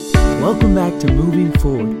Welcome back to Moving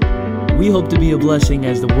Forward. We hope to be a blessing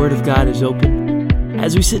as the Word of God is open,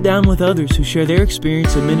 as we sit down with others who share their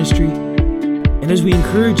experience in ministry, and as we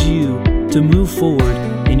encourage you to move forward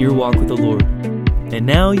in your walk with the Lord. And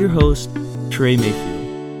now your host, Trey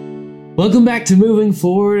Mayfield. Welcome back to Moving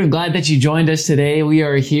Forward. I'm glad that you joined us today. We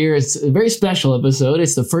are here. It's a very special episode.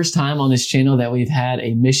 It's the first time on this channel that we've had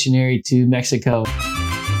a missionary to Mexico.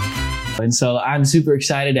 And so I'm super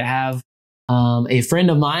excited to have a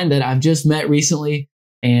friend of mine that I've just met recently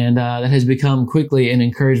and that has become quickly an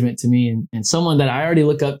encouragement to me and someone that I already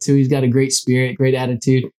look up to. He's got a great spirit, great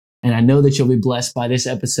attitude, and I know that you'll be blessed by this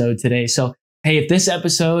episode today. So, hey, if this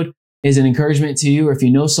episode is an encouragement to you, or if you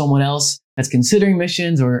know someone else that's considering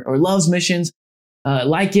missions or loves missions,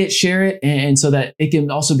 like it, share it, and so that it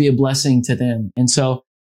can also be a blessing to them. And so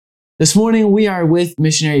this morning we are with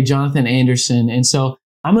Missionary Jonathan Anderson. And so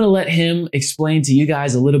I'm going to let him explain to you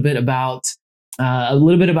guys a little bit about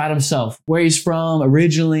himself, where he's from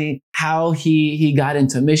originally, how he got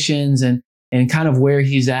into missions and kind of where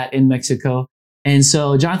he's at in Mexico. And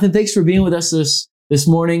so, Jonathan, thanks for being with us this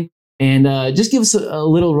morning. And just give us a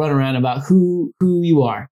little runaround about who you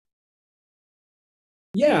are.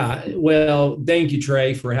 Yeah, well, thank you,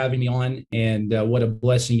 Trey, for having me on. And what a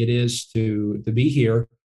blessing it is to be here.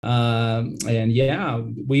 And yeah,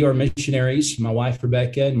 we are missionaries, my wife,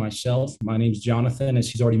 Rebecca, and myself. My name's Jonathan, as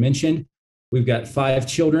he's already mentioned. We've got 5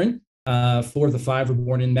 children. 4 of the 5 were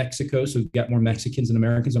born in Mexico, so we've got more Mexicans than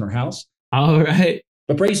Americans in our house. All right.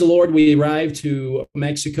 But praise the Lord, we arrived to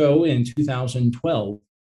Mexico in 2012.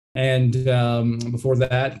 And before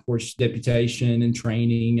that, of course, deputation and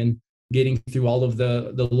training and getting through all of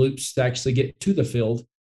the loops to actually get to the field.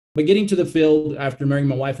 But getting to the field after marrying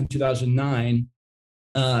my wife in 2009,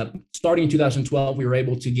 starting in 2012, we were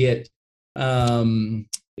able to get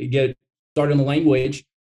started in the language.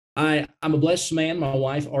 I'm a blessed man. My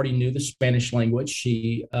wife already knew the Spanish language.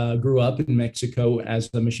 She grew up in Mexico as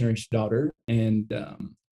a missionary's daughter, and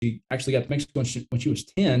she actually got to Mexico when she was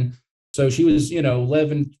 10. So she was,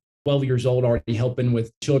 11, 12 years old, already helping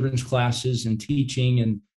with children's classes and teaching.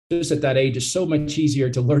 And just at that age, it's so much easier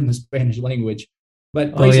to learn the Spanish language.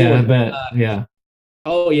 But oh yeah, I bet. Yeah.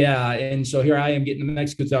 Oh yeah. And so here I am getting to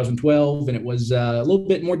Mexico 2012, and it was a little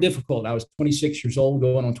bit more difficult. I was 26 years old,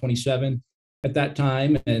 going on 27 at that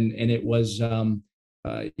time. And it was,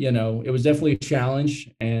 it was definitely a challenge.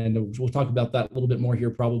 And we'll talk about that a little bit more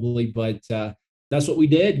here probably, but that's what we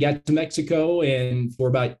did. Got to Mexico, and for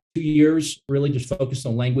about 2 years, really just focused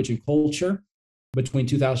on language and culture between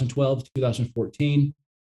 2012 to 2014.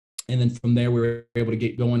 And then from there, we were able to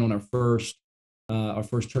get going on our first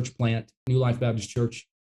church plant, New Life Baptist Church,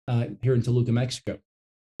 here in Toluca, Mexico.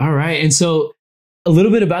 All right. And so a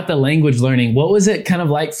little bit about the language learning. What was it kind of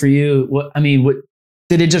like for you? What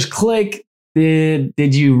did it just click? Did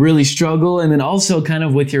you really struggle? And then also kind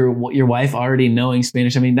of with your wife already knowing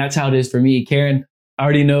Spanish. I mean, that's how it is for me. Karen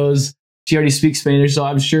already knows, she already speaks Spanish. So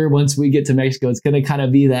I'm sure once we get to Mexico, it's going to kind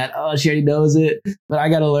of be that, oh, she already knows it, but I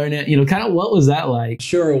got to learn it. Kind of what was that like?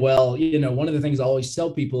 Sure. Well, one of the things I always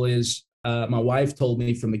tell people is my wife told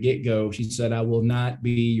me from the get-go, she said, I will not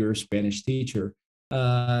be your Spanish teacher.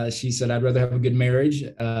 She said, I'd rather have a good marriage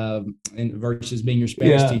versus being your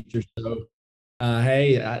Spanish teacher. So,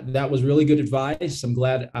 that was really good advice. I'm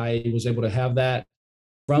glad I was able to have that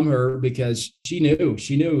from her, because she knew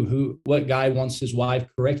what guy wants his wife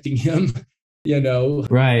correcting him,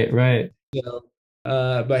 Right.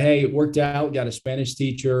 But hey, it worked out. Got a Spanish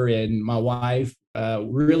teacher, and my wife,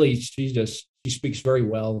 really, she speaks very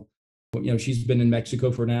well. She's been in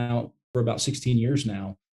Mexico for about 16 years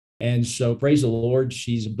now. And so praise the Lord,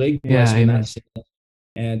 she's a big blessing in that sense.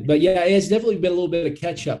 But yeah, it's definitely been a little bit of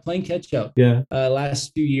playing catch up. Yeah.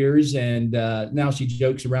 Last few years. And now she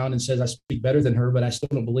jokes around and says I speak better than her, but I still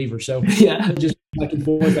don't believe her. So yeah, just back and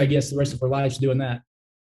forth, I guess the rest of her life's doing that.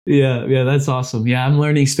 Yeah, that's awesome. Yeah, I'm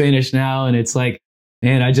learning Spanish now, and it's like,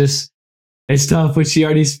 man, it's tough when she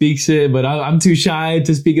already speaks it, but I'm too shy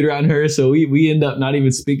to speak it around her. So we end up not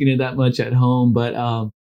even speaking it that much at home.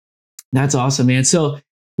 But that's awesome, man. So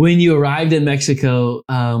when you arrived in Mexico,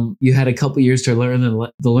 you had a couple years to learn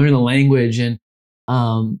the language, and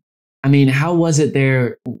how was it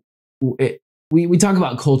there? We talk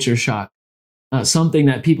about culture shock, something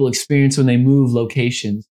that people experience when they move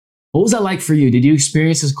locations. What was that like for you? Did you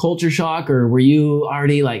experience this culture shock, or were you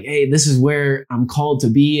already like, hey, this is where I'm called to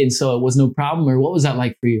be, and so it was no problem? Or what was that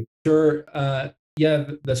like for you? Sure.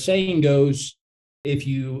 Yeah, the saying goes, if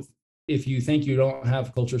you think you don't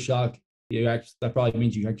have culture shock, that probably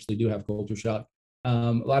means you actually do have culture shock.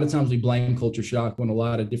 A lot of times we blame culture shock on a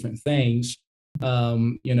lot of different things.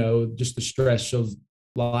 Just the stress of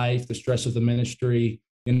life, the stress of the ministry,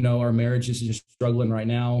 Our marriages are just struggling right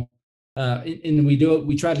now. And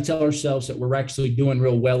we try to tell ourselves that we're actually doing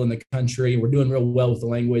real well in the country. We're doing real well with the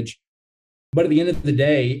language. But at the end of the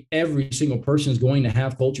day, every single person is going to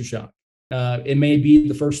have culture shock. It may be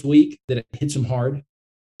the first week that it hits them hard.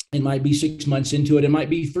 It might be 6 months into it. It might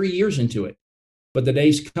be 3 years into it. But the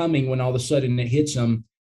day's coming when all of a sudden it hits them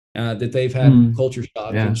that they've had culture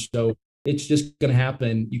shock. Yeah. And so it's just going to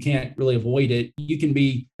happen. You can't really avoid it. You can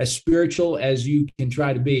be as spiritual as you can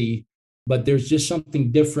try to be, but there's just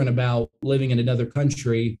something different about living in another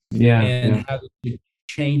country and having to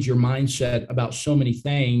change your mindset about so many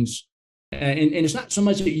things. And it's not so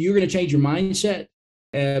much that you're going to change your mindset.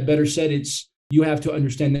 Better said, it's you have to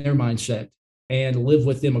understand their mindset and live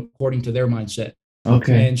with them according to their mindset.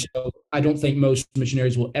 Okay. And so I don't think most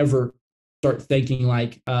missionaries will ever start thinking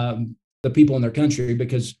like the people in their country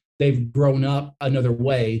because they've grown up another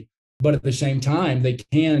way. But at the same time, they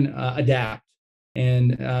can adapt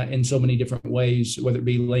and in so many different ways, whether it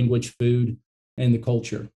be language, food, and the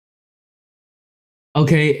culture.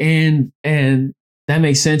 Okay, and that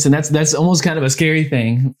makes sense, and that's almost kind of a scary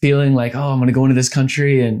thing, feeling like, oh, I'm going to go into this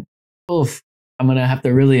country and I'm going to have to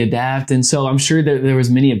really adapt. And so I'm sure that there was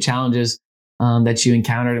many of challenges that you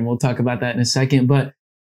encountered, and we'll talk about that in a second. But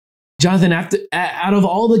Jonathan, out of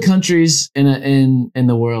all the countries in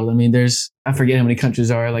the world, I mean, I forget how many countries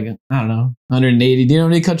there are, like, I don't know, 180. Do you know how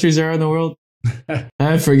many countries there are in the world?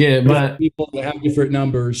 I forget, but people that have different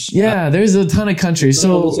numbers. Yeah, there's a ton of countries.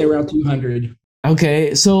 So we'll say around 200.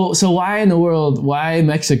 Okay, so why in the world? Why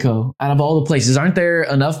Mexico? Out of all the places, aren't there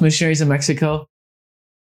enough missionaries in Mexico?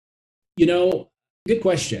 Good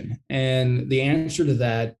question. And the answer to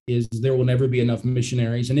that is there will never be enough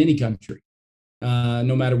missionaries in any country.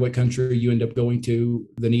 No matter what country you end up going to,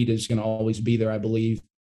 the need is going to always be there, I believe.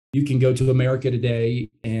 You can go to America today,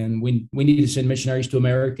 and we need to send missionaries to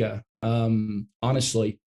America,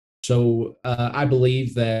 honestly. So I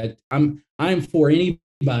believe that I'm for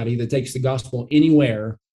anybody that takes the gospel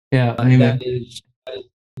anywhere. Yeah, I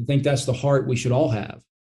think that's the heart we should all have.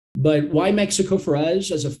 But why Mexico for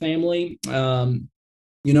us as a family?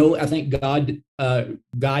 I think God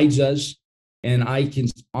guides us. And I can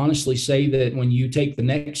honestly say that when you take the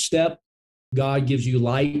next step, God gives you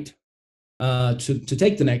light to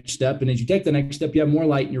take the next step. And as you take the next step, you have more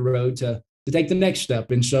light in your road to take the next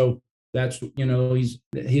step. And so that's,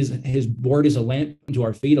 his word is a lamp unto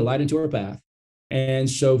our feet, a light into our path. And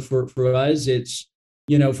so for us, it's,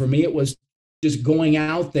 for me, it was just going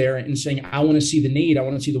out there and saying, I want to see the need. I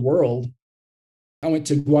want to see the world. I went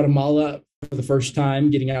to Guatemala for the first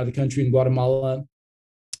time, getting out of the country in Guatemala,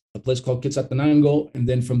 a place called Quetzaltenango. And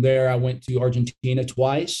then from there, I went to Argentina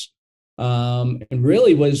twice, and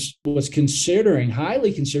really was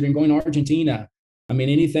highly considering going to Argentina. I mean,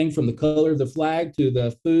 anything from the color of the flag to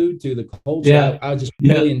the food to the culture. Yeah. I just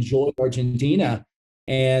really enjoyed Argentina.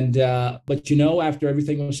 And, but after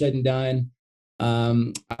everything was said and done,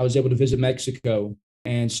 I was able to visit Mexico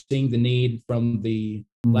and seeing the need from the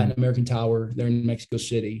Latin American Tower there in Mexico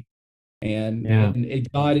City. And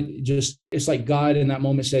it's like God in that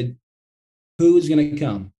moment said, who's going to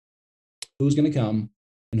come? Who's going to come?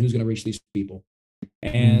 And who's going to reach these people?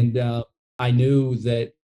 And I knew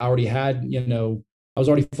that I already had, I was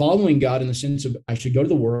already following God in the sense of I should go to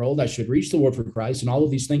the world, I should reach the world for Christ, and all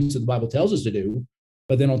of these things that the Bible tells us to do.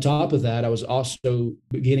 But then on top of that, I was also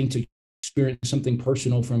beginning to experience something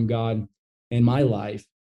personal from God in my life.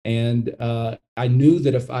 And I knew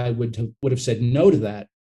that if I would have said no to that,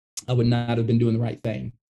 I would not have been doing the right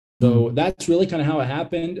thing. So that's really kind of how it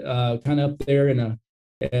happened, kind of up there in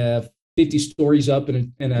a 50 stories up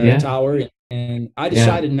in a tower. And I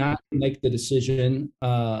decided not to make the decision,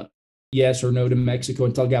 yes or no to Mexico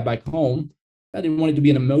until I got back home. I didn't want it to be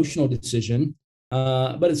an emotional decision,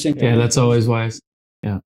 but at the same time. Yeah, that's always wise.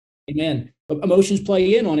 Yeah. Amen. But emotions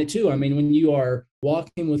play in on it too. I mean, when you are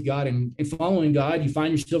walking with God and following God, you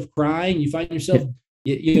find yourself crying, you find yourself,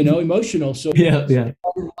 emotional. So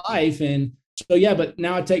life. And so, but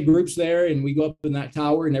now I take groups there and we go up in that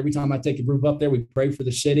tower. And every time I take a group up there, we pray for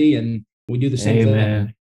the city and we do the same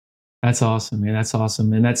thing. That's awesome, man. That's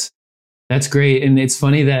awesome. And that's great. And it's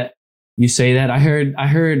funny that you say that. I heard,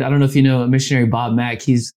 I don't know if you know missionary Bob Mack,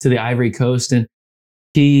 he's to the Ivory Coast, and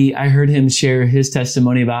I heard him share his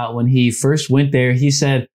testimony about when he first went there. He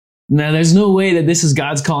said, now there's no way that this is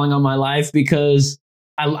God's calling on my life because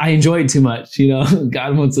I enjoy it too much.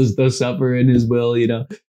 God wants us to suffer in his will,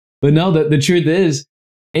 but no, the truth is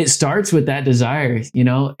it starts with that desire,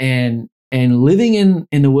 and living in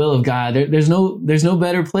the will of God, there's no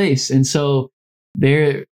better place. And so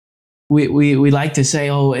we like to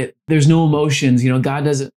say, there's no emotions, God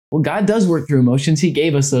doesn't. Well, God does work through emotions. He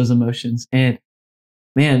gave us those emotions. And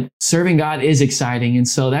man, serving God is exciting. And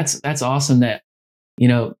so that's awesome that,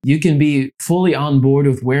 you can be fully on board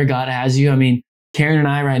with where God has you. I mean, Karen and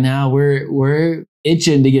I right now, we're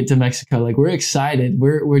itching to get to Mexico. Like, we're excited.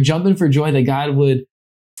 We're jumping for joy that God would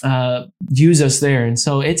use us there. And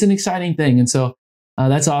so it's an exciting thing. And so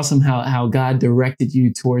that's awesome how God directed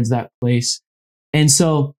you towards that place. And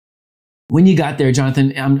so when you got there,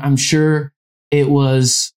 Jonathan, I'm sure it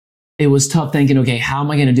was tough thinking, okay, how am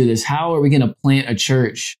I going to do this? How are we going to plant a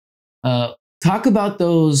church? Talk about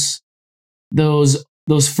those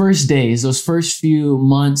first days, those first few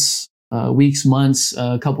months, weeks, months,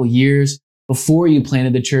 a couple years before you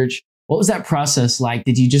planted the church. What was that process like?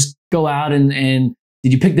 Did you just go out and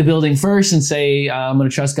did you pick the building first and say, I'm going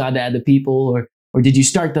to trust God to add the people, or did you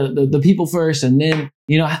start the people first and then,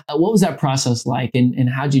 what was that process like, and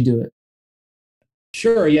how'd you do it?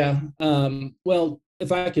 Sure. Yeah. Well,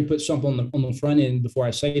 if I could put something on the front end before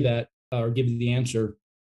I say that or give you the answer,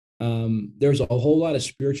 there's a whole lot of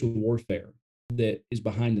spiritual warfare that is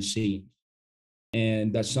behind the scenes.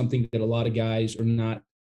 And that's something that a lot of guys are not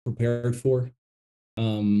prepared for.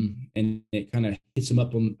 And it kind of hits them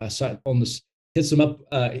up hits them up.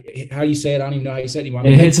 How do you say it? I don't even know how you said it anymore.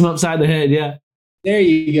 It hits them upside the head. Yeah. There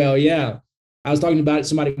you go. Yeah. I was talking about it to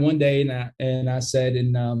somebody one day and I said, I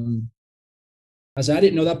didn't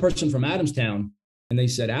know that person from Adamstown. And they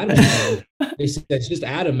said, Adamstown. They said, it's just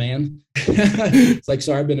Adam, man. It's like,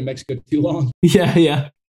 sorry, I've been in Mexico too long. Yeah. Yeah.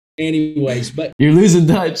 Anyways, but you're losing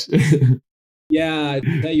touch. Yeah, I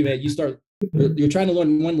tell you, man, you're trying to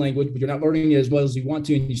learn one language, but you're not learning it as well as you want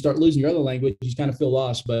to, and you start losing your other language, you just kind of feel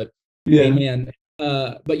lost. But yeah, man.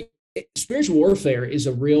 But spiritual warfare is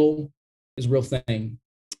a real thing,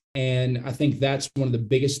 and I think that's one of the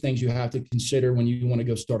biggest things you have to consider when you want to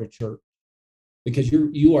go start a church, because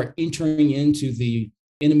you are entering into the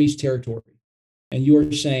enemy's territory, and you are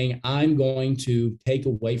saying, I'm going to take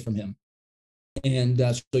away from him, and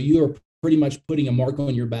so you are pretty much putting a mark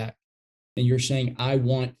on your back. And you're saying, I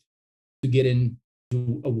want to get into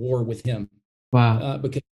a war with him. Wow.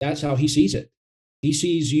 Because that's how he sees it. He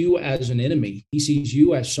sees you as an enemy. He sees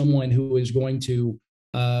you as someone who is going to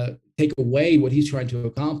take away what he's trying to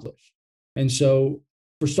accomplish. And so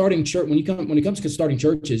for starting church, when it comes to starting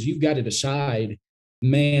churches, you've got to decide,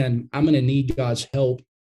 man, I'm going to need God's help,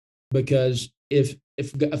 because if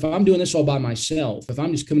I'm doing this all by myself, if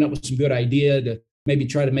I'm just coming up with some good idea to maybe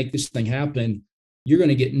try to make this thing happen, you're going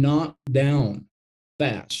to get knocked down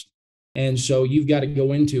fast. And so you've got to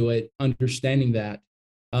go into it understanding that.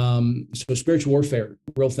 So spiritual warfare,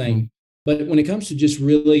 real thing. But when it comes to just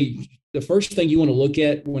really, the first thing you want to look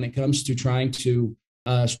at when it comes to trying to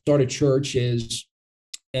start a church is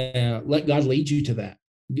let God lead you to that.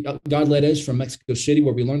 God led us from Mexico City,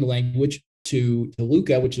 where we learned the language, to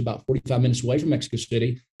Toluca, which is about 45 minutes away from Mexico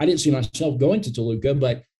City. I didn't see myself going to Toluca,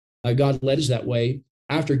 but God led us that way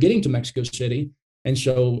after getting to Mexico City. And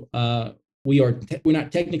so we're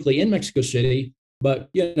not technically in Mexico City, but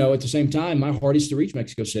at the same time, my heart is to reach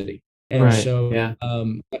Mexico City. And right. So, yeah.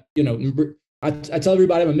 I tell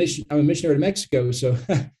everybody I'm a missionary to Mexico. So,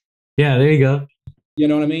 yeah, there you go. You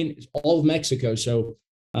know what I mean? It's all of Mexico. So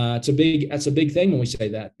that's a big thing when we say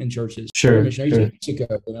that in churches. Sure. Missionaries to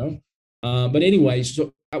Mexico. But anyway,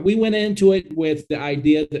 so we went into it with the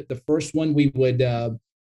idea that the first one we would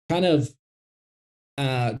kind of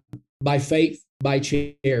by faith, by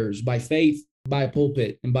chairs, by faith, by a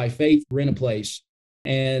pulpit, and by faith, rent a place.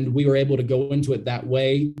 And we were able to go into it that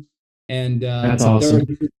way. And that's awesome.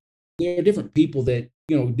 There are different people that,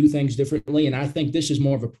 do things differently. And I think this is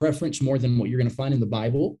more of a preference more than what you're going to find in the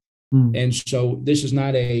Bible. And so this is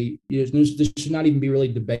not this should not even be really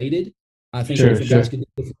debated. I think different guys can do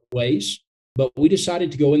different ways. But we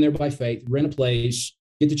decided to go in there by faith, rent a place,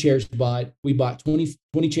 get the chairs bought. We bought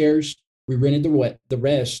 20 chairs. We rented the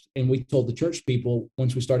rest, and we told the church people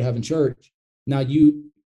once we started having church, now you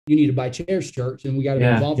need to buy chairs, church, and we got to be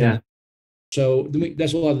involved in it. So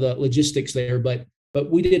that's a lot of the logistics there, but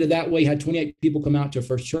we did it that way. Had 28 people come out to our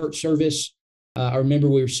first church service. I remember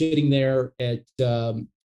we were sitting there at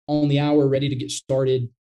on the hour, ready to get started.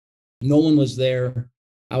 No one was there.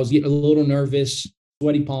 I was getting a little nervous,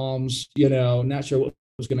 sweaty palms, not sure what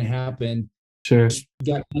was going to happen. Sure.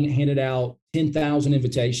 Got handed out 10,000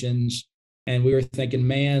 invitations. And we were thinking,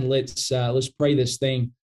 man, let's pray this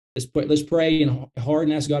thing. Let's pray and hard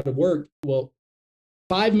and ask God to work. Well,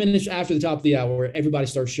 5 minutes after the top of the hour, everybody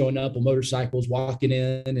starts showing up on motorcycles, walking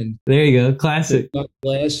in, and there you go, classic. God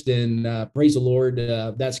blessed, and praise the Lord.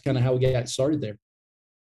 That's kind of how we got started there.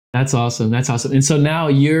 That's awesome. That's awesome. And so now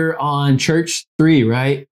you're on Church 3,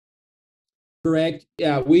 right? Correct.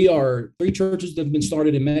 Yeah, we are 3 churches that have been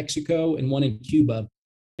started in Mexico and 1 in Cuba.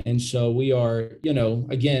 And so we are,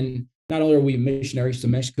 again, not only are we missionaries to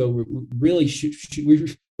Mexico, we really should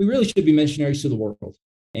be missionaries to the world.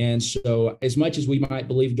 And so, as much as we might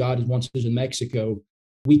believe God wants us in Mexico,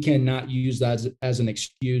 we cannot use that as an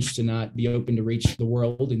excuse to not be open to reach the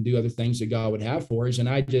world and do other things that God would have for us. And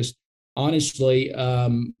I just honestly,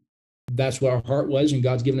 that's what our heart was, and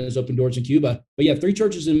God's given us open doors in Cuba. But yeah, 3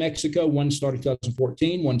 churches in Mexico. One started in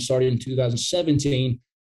 2014, one started in 2017,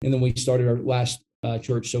 and then we started our last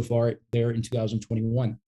church so far there in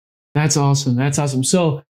 2021. That's awesome. That's awesome.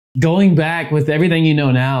 So going back with everything you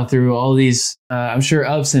know now through all these, I'm sure,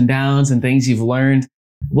 ups and downs and things you've learned,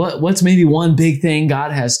 what's maybe one big thing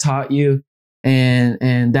God has taught you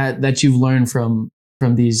and that you've learned from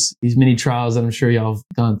these many trials that I'm sure y'all have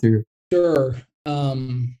gone through? Sure.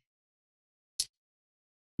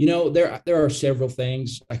 There are several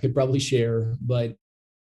things I could probably share, but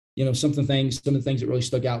some of the things that really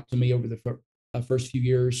stuck out to me over the first few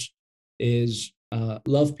years is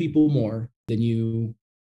love people more than you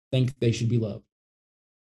think they should be loved.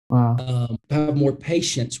 Wow. Have more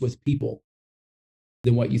patience with people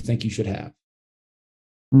than what you think you should have.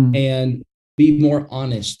 And be more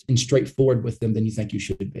honest and straightforward with them than you think you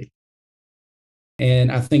should be.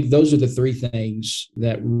 And I think those are the 3 things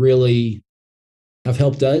that really have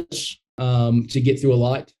helped us to get through a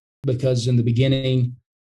lot, because in the beginning,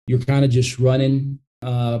 you're kind of just running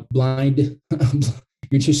blind.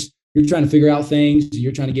 You're trying to figure out things, and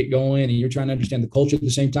you're trying to get going, and you're trying to understand the culture at the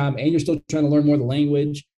same time, and you're still trying to learn more of the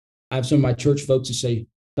language. I have some of my church folks that say,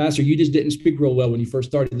 "Pastor, you just didn't speak real well when you first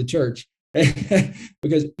started the church,"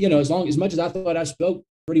 because as much as I thought I spoke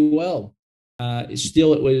pretty well,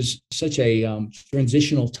 it was such a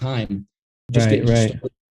transitional time. Just getting started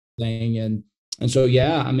thing, and so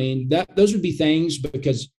yeah, I mean those would be things,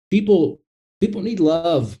 because people need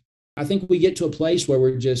love. I think we get to a place where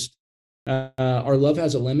we're just our love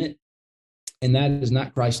has a limit. And that is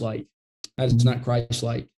not Christ-like. That is not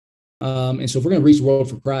Christ-like. And so if we're going to reach the world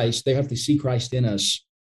for Christ, they have to see Christ in us.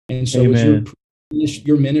 And so as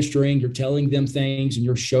you're ministering, you're telling them things, and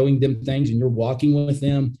you're showing them things, and you're walking with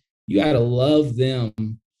them, you got to love them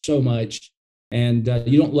so much. And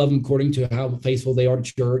you don't love them according to how faithful they are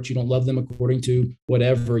to church. You don't love them according to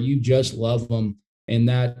whatever. You just love them. And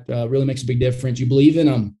that really makes a big difference. You believe in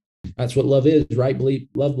them. That's what love is, right?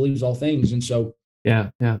 Love believes all things. And so,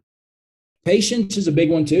 yeah. Patience is a big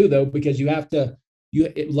one too, though, because you have to,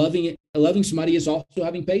 loving somebody is also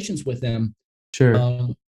having patience with them. Sure.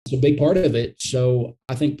 It's a big part of it. So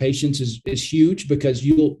I think patience is huge, because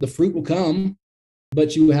the fruit will come,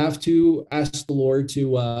 but you have to ask the Lord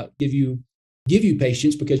to give you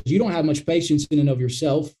patience, because you don't have much patience in and of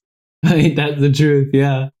yourself. That's the truth.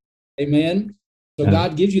 Yeah. Amen. So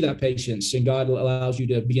God gives you that patience, and God allows you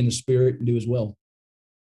to be in the Spirit and do His will.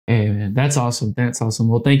 Amen. That's awesome. That's awesome.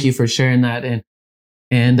 Well, thank you for sharing that.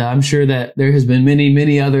 And I'm sure that there has been many,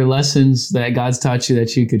 many other lessons that God's taught you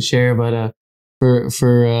that you could share, but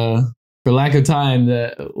for lack of time,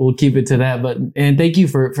 that we'll keep it to that. And thank you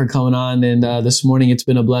for coming on. And this morning, it's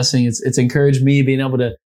been a blessing. It's encouraged me being able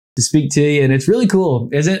to speak to you, and it's really cool.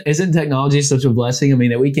 Isn't technology such a blessing? I mean,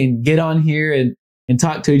 that we can get on here and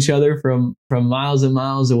talk to each other from miles and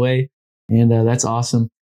miles away, and that's awesome.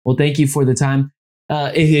 Well, thank you for the time.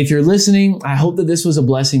 If you're listening, I hope that this was a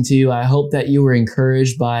blessing to you. I hope that you were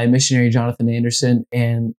encouraged by Missionary Jonathan Anderson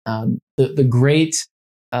and the great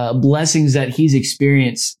blessings that he's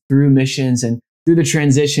experienced through missions and through the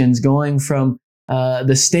transitions, going from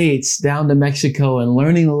the States down to Mexico and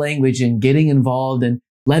learning the language and getting involved and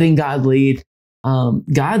letting God lead.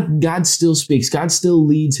 God still speaks. God still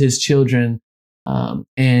leads His children.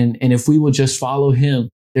 And if we will just follow Him,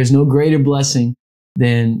 there's no greater blessing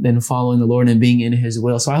than following the Lord and being in His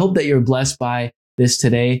will. So I hope that you're blessed by this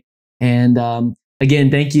today. And again,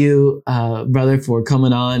 thank you, brother, for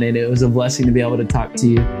coming on. And it was a blessing to be able to talk to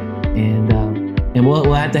you. And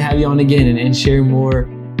we'll have to have you on again and share more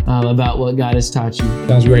about what God has taught you.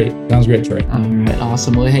 Sounds great, Trey. All right,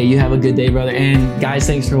 awesome. Well, hey, you have a good day, brother. And guys,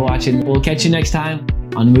 thanks for watching. We'll catch you next time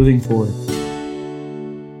on Moving Forward.